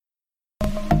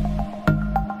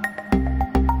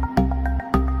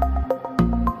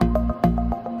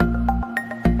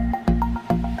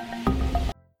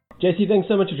JC, thanks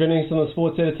so much for joining us on the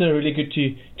Sports Editor. Really good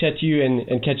to chat to you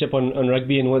and catch up on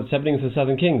rugby and what's happening with the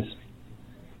Southern Kings.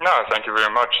 No, thank you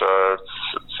very much.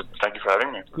 Thank you for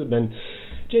having me. Good, man.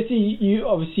 JC, you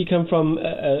obviously come from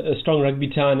a strong rugby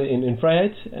town in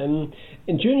Vryheid. And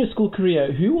during your school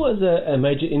career, who was a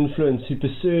major influence who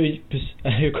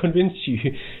convinced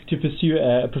you to pursue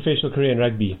a professional career in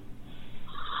rugby?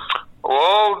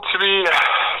 Well, to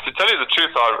tell you the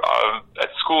truth, at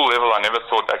school level, I never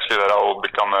thought actually that I will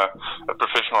become a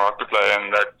professional rugby player in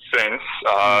that sense.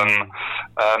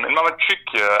 In my matric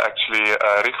year, actually,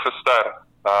 Rick Verster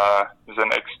is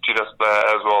an ex-Cheetahs player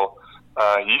as well.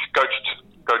 He's coached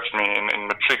me in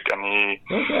matric, and he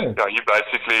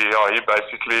basically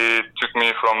took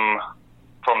me from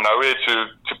nowhere to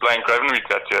playing Craven Week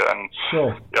that year, and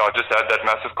I just had that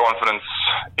massive confidence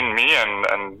in me, and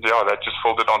that just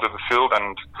folded onto the field,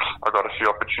 and I got a few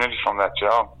opportunities from that.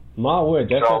 My word,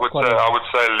 that's I would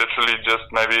say literally just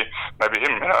maybe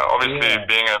him. Obviously,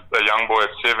 being a young boy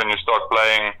at 7, you start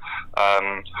playing,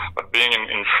 but being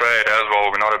in Vryheid as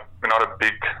well, we're not a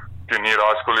big junior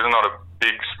high school. It's not a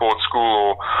big sports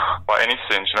school by any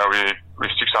sense. We're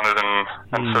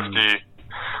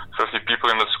 650 people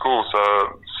in the school, so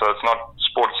it's not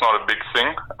sports, not a big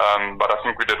thing. But I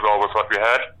think we did well with what we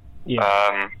had.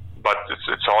 But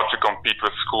it's hard to compete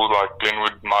with schools like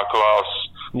Glenwood, Michaelhouse,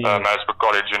 Masbrook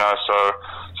College.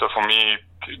 So for me,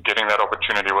 getting that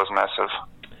opportunity was massive.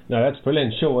 No, that's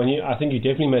brilliant. Sure, and I think you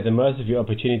definitely made the most of your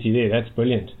opportunity there. That's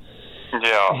brilliant.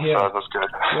 Yeah, that was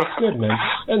good. That's good, man.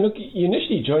 And look, you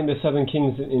initially joined the Southern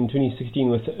Kings in 2016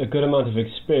 with a good amount of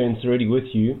experience already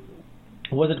with you.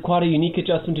 Was it quite a unique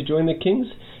adjustment to join the Kings?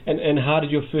 And how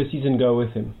did your first season go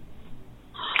with him?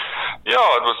 Yeah,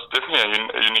 it was definitely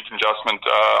a unique adjustment.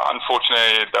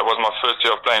 Unfortunately, that was my first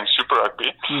year of playing Super Rugby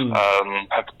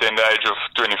at the tender age of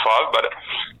 25, but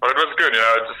it was good.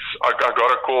 I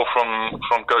got a call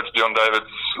from Coach Dion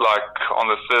Davids like on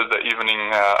the Thursday evening.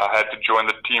 I had to join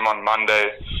the team on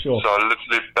Monday, so I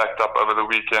literally packed up over the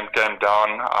weekend, came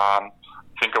down. I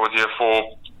think I was here for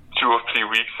 2 or 3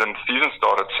 weeks and season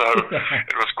started, so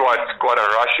it was quite a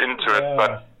rush into it,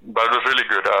 but it was really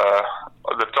good.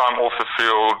 The time off the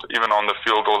field, even on the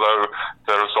field, although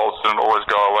the results didn't always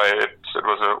go away,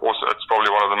 it's probably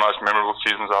one of the most memorable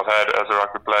seasons I've had as a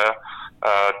rugby player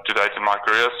to date in my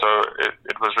career. So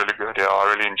it was really good. Yeah,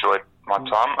 I really enjoyed my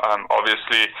time.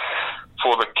 Obviously,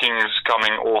 for the Kings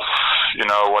coming off,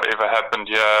 whatever happened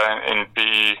here in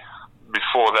PE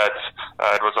before that,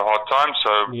 it was a hard time.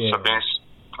 So being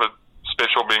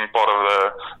special, being part of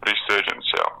the resurgence.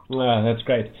 Wow, that's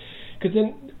great. Because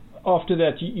then, after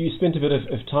that, you spent a bit of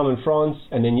time in France,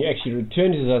 and then you actually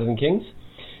returned to the Southern Kings.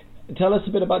 Tell us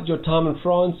a bit about your time in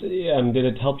France. Did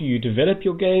it help you develop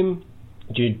your game?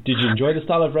 Did you enjoy the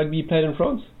style of rugby you played in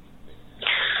France?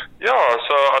 Yeah,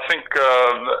 so I think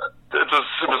it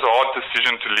was a hard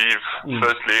decision to leave,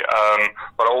 firstly,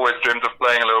 but I always dreamed of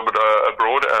playing a little bit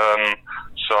abroad.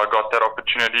 So I got that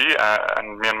opportunity,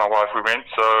 and me and my wife, we went.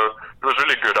 So it was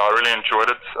really good. I really enjoyed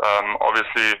it.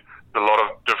 Obviously, a lot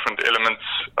of different elements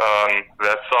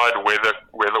that side,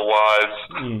 weather-wise,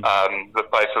 the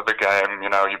pace of the game.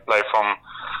 You play from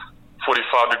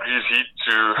 45 degrees heat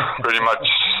to pretty much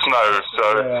snow,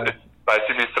 so it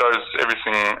basically throws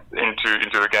everything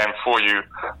into the game for you.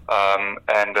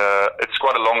 And it's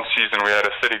quite a long season. We had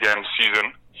a 30-game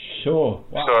season. Sure.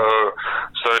 Wow.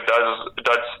 So it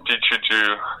does teach you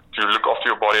to look after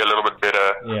your body a little bit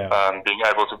better. Being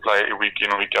able to play week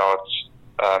in, week out.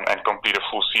 And complete a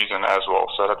full season as well.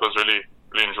 So that was really,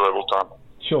 really enjoyable time.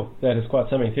 Sure, that is quite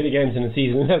something. 30 games in a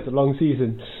season, that's a long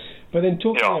season. But then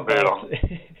talking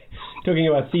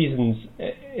about seasons,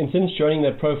 and since joining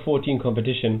the Pro 14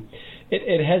 competition,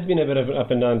 it has been a bit of an up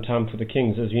and down time for the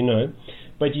Kings, as you know,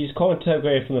 but you can't take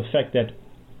away from the fact that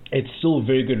it's still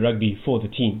very good rugby for the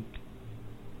team.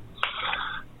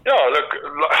 Yeah, look,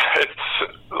 it's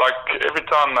like every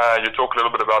time you talk a little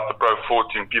bit about the Pro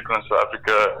 14, people in South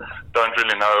Africa don't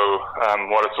really know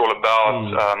what it's all about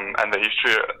and the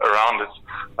history around it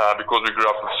because we grew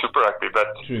up with Super Rugby.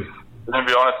 But to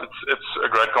be honest, it's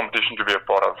a great competition to be a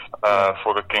part of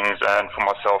for the Kings and for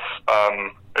myself.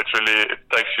 It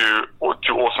takes you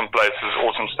to awesome places,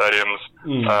 awesome stadiums,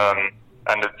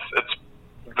 and it's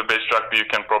the best rugby you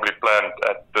can probably play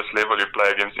at this level. You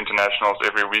play against internationals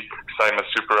every week, same as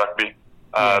Super Rugby.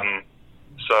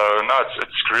 So no,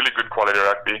 it's really good quality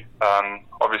rugby.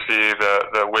 Obviously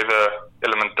the weather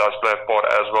element does play a part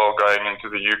as well, going into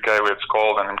the UK where it's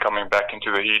cold and then coming back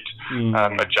into the heat.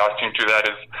 Adjusting to that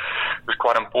is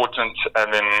quite important.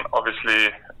 And then obviously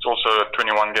it's also a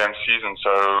 21 game season,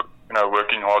 so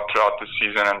working hard throughout the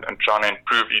season and trying to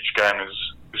improve each game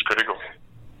is critical.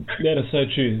 That is so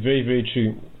true, very, very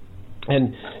true.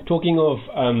 And talking of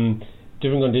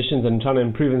different conditions and trying to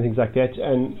improve and things like that,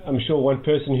 and I'm sure one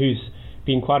person who's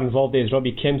been quite involved there is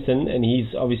Robbie Kempson, and he's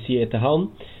obviously at the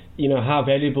helm. How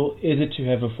valuable is it to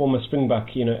have a former Springbok,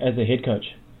 as a head coach?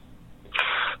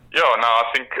 Yeah, no, I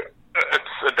think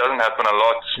it doesn't happen a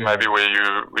lot, maybe where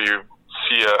you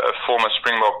see a former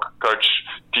Springbok coach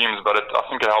teams, but I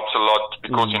think it helps a lot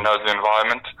because he knows the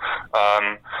environment.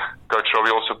 Coach Robbie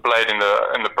also played in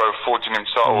the Pro 14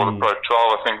 himself, or the Pro 12,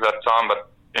 I think, that time, but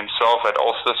himself at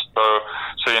Astle,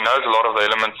 so he knows a lot of the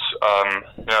elements.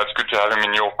 It's good to have him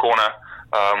in your corner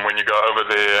when you go over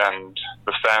there, and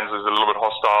the fans is a little bit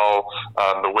hostile,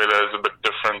 the weather is a bit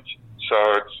different, so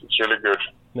it's really good.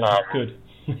 No, that's good.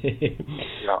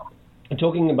 Yeah.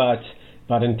 Talking about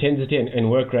intensity and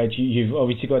work rate, you've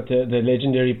obviously got the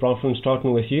legendary Bronfman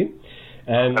starting with you.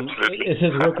 Absolutely. Is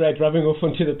his work rate rubbing off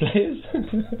onto the players?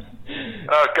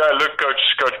 Okay, look,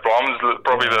 Coach Brom's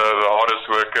probably the hardest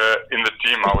worker in the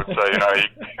team, I would say.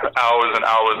 Hours and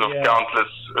hours of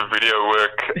countless video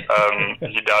work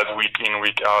he does week in,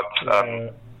 week out,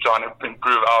 trying to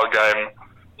improve our game.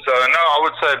 So, no, I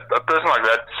would say a person like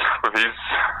that, with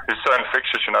he's so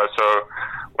infectious, so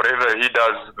whatever he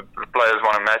does, the players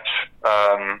want to match,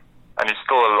 and he's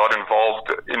still a lot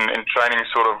involved in training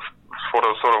sort of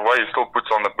way. He still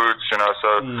puts on the boots, so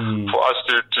for us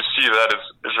to see that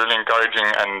is really encouraging,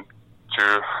 and to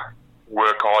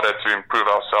work harder to improve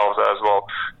ourselves as well.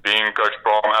 Being Coach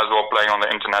Brom as well, playing on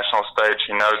the international stage,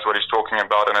 he knows what he's talking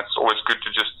about, and it's always good to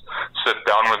just sit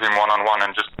down with him one-on-one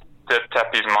and just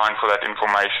tap his mind for that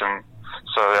information.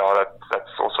 So yeah,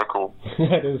 that's also cool.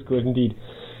 That is good indeed.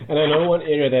 And I know one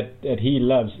area that he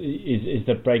loves is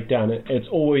the breakdown. It's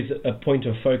always a point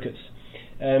of focus.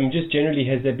 Just generally,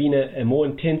 has there been a more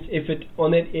intense effort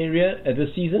on that area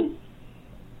this season?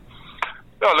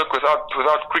 Yeah, look, without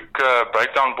quick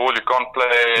breakdown ball, you can't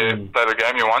play the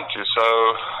game you want to. So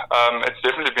it's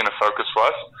definitely been a focus for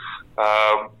us.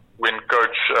 When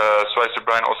Coach Swayze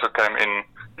Brain also came in,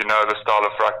 the style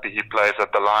of rugby he plays at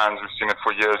the Lions, we've seen it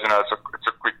for years. It's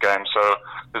a quick game. So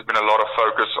there's been a lot of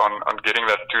focus on getting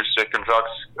that 2-second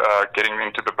rucks, getting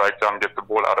into the breakdown, get the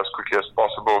ball out as quickly as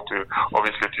possible to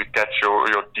catch your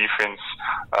defense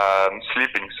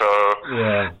sleeping. So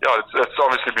it's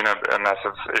obviously been a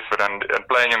massive effort, and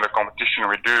playing in the competition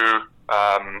we do.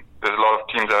 There's a lot of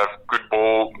teams that have good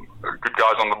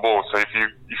guys on the ball. So if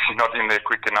you're not in there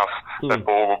quick enough, that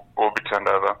ball will be turned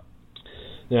over.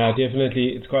 Yeah,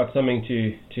 definitely, it's quite something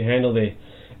to handle there.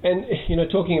 And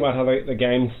talking about how the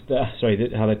games,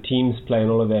 how the teams play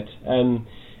and all of that,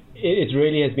 it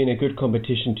really has been a good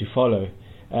competition to follow.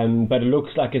 But it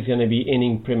looks like it's going to be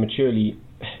ending prematurely.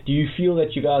 Do you feel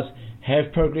that you guys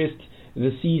have progressed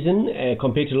this season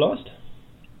compared to last?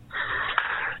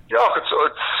 Yeah, it's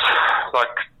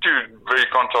like two very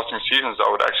contrasting seasons, I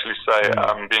would actually say,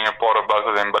 being a part of both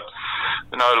of them. But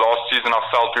last season I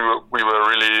felt we were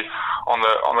really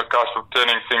on the cusp of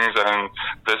turning things, and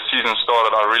this season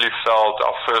started. I really felt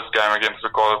our first game against the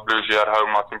Cardiff Blues here at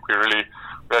home, I think we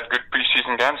had good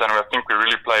preseason games, and I think we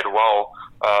really played well.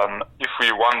 If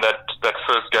we won that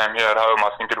first game here at home,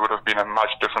 I think it would have been a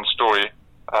much different story.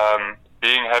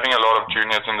 Having a lot of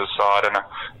juniors in the side and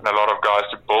a lot of guys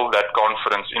to build that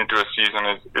confidence into a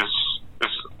season is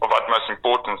of utmost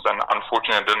importance, and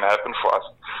unfortunately it didn't happen for us.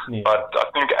 Yeah. But I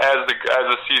think as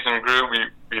the season grew,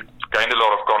 we gained a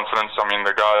lot of confidence. I mean,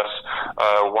 the guys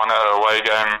won an away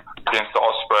game against the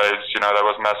Ospreys. That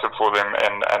was massive for them,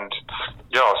 and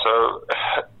so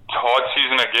hard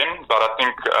season again. But I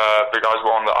think the guys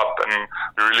were on the up, and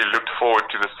we really looked forward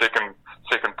to the second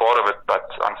part of it. But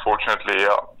unfortunately,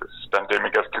 this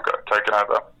pandemic has taken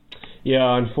over.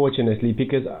 Yeah, unfortunately,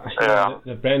 because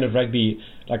the brand of rugby,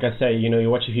 like I say, you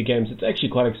watch a few games, it's actually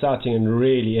quite exciting, and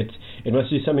really it must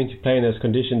be something to play in those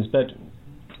conditions. But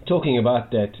talking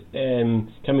about that,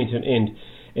 coming to an end,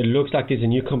 it looks like there's a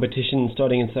new competition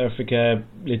starting in South Africa,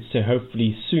 let's say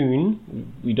hopefully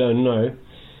soon, we don't know.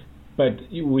 But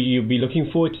will you be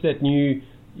looking forward to that new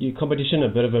competition, a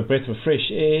bit of a breath of fresh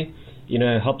air,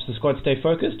 helps the squad stay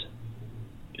focused?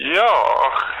 Yeah,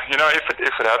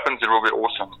 if it happens, it will be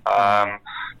awesome.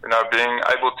 Being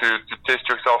able to test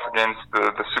yourself against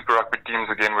the Super Rugby teams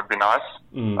again would be nice.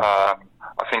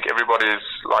 I think everybody's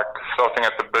like starting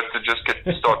at the bit to just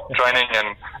start training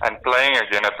and playing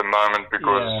again at the moment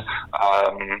because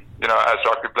as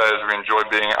rugby players we enjoy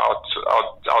being out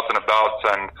and about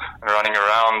and running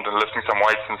around and lifting some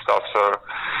weights and stuff. So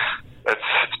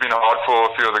it's been hard for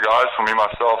a few of the guys. For me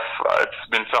myself, it's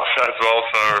been tough as well.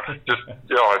 So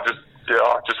I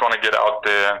just want to get out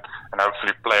there and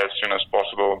hopefully play as soon as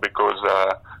possible because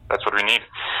that's what we need.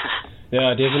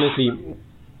 Yeah, definitely.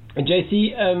 And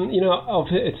JC,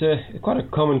 it's quite a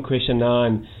common question now,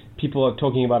 and people are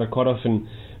talking about it quite often.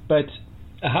 But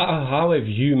how have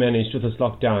you managed with this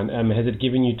lockdown? Has it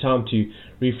given you time to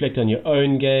reflect on your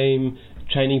own game,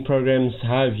 training programs?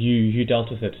 How have you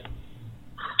dealt with it?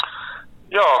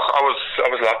 Yeah, I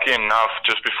was lucky enough.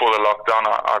 Just before the lockdown,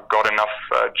 I got enough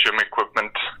gym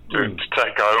equipment to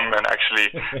take home and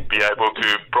actually be able to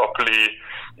properly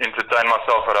entertain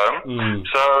myself at home.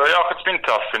 So it's been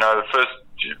tough. The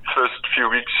first few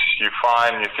weeks you're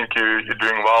fine, you think you're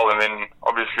doing well, and then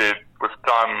obviously with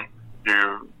time you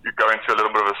go into a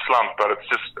little bit of a slump. But it's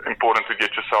just important to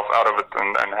get yourself out of it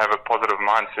and have a positive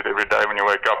mindset every day when you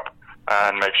wake up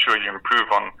and make sure you improve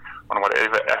on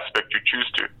whatever aspect you choose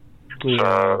to.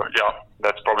 So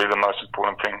that's probably the most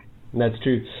important thing. That's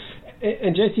true.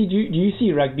 And Jesse, do you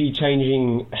see rugby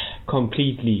changing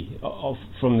completely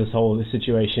from this whole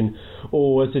situation,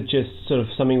 or is it just sort of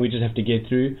something we just have to get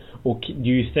through, or do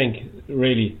you think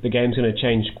really the game's going to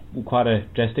change quite a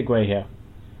drastic way here?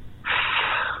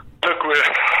 Look,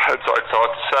 it's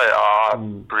hard to say. I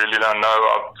really don't know.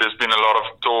 There's been a lot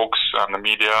of talks on the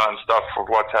media and stuff of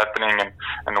what's happening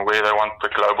and where they want the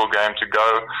global game to go.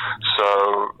 So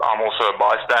I'm also a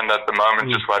bystander at the moment,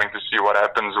 just waiting to see what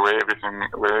happens, where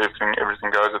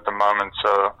everything goes at the moment.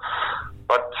 So,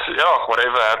 but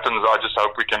whatever happens, I just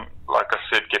hope we can, like I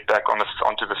said, get back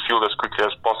onto the field as quickly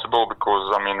as possible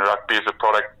because rugby is a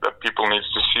product that people need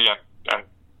to see and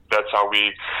that's how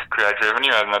we create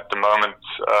revenue. And at the moment,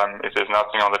 if there's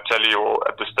nothing on the telly or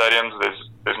at the stadiums,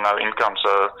 there's no income.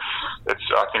 So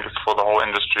I think it's for the whole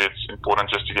industry. It's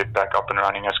important just to get back up and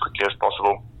running as quickly as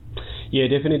possible. Yeah,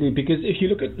 definitely. Because if you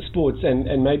look at the sports,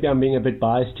 and maybe I'm being a bit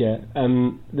biased here,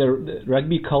 the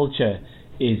rugby culture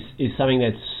is something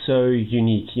that's so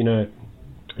unique.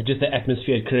 Just the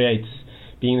atmosphere it creates,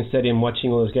 being in the stadium,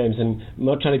 watching all those games, and I'm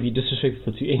not trying to be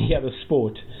disrespectful to any other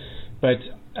sport, but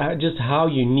just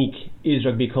how unique is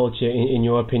rugby culture in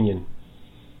your opinion?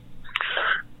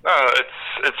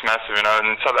 It's massive.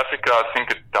 In South Africa, I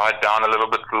think it died down a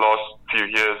little bit the last few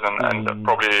years, and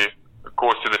probably, of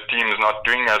course, to the teams not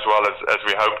doing as well as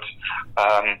we hoped.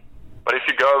 But if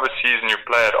you go overseas and you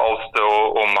play at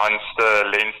Astle or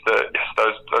Munster, Leinster,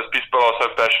 those people are so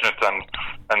passionate,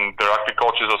 and the rugby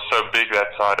cultures are so big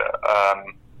that side.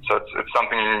 So it's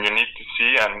something you need to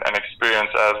see and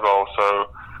experience as well.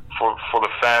 So for the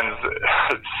fans,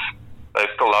 they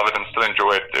still love it and still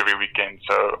enjoy it every weekend.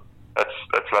 So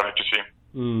that's lovely to see.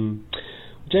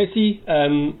 JC,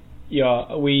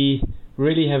 we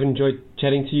really have enjoyed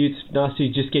chatting to you. It's nice to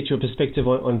just get your perspective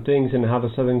on things and how the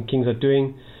Southern Kings are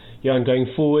doing. And going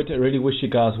forward, I really wish you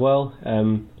guys well.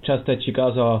 Trust that you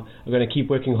guys are going to keep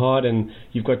working hard, and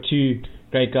you've got two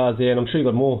great guys there, and I'm sure you've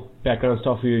got more background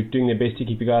staff who are doing their best to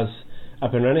keep you guys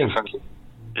up and running.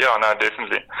 Yeah, no,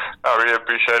 definitely. I really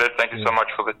appreciate it. Thank you so much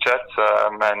for the chat,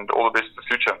 and all the best for the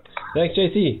future. Thanks,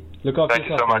 JC. Look after yourself. Thank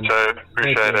you so much. I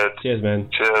appreciate it. Cheers, man.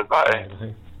 Cheers. Bye.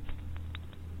 Bye.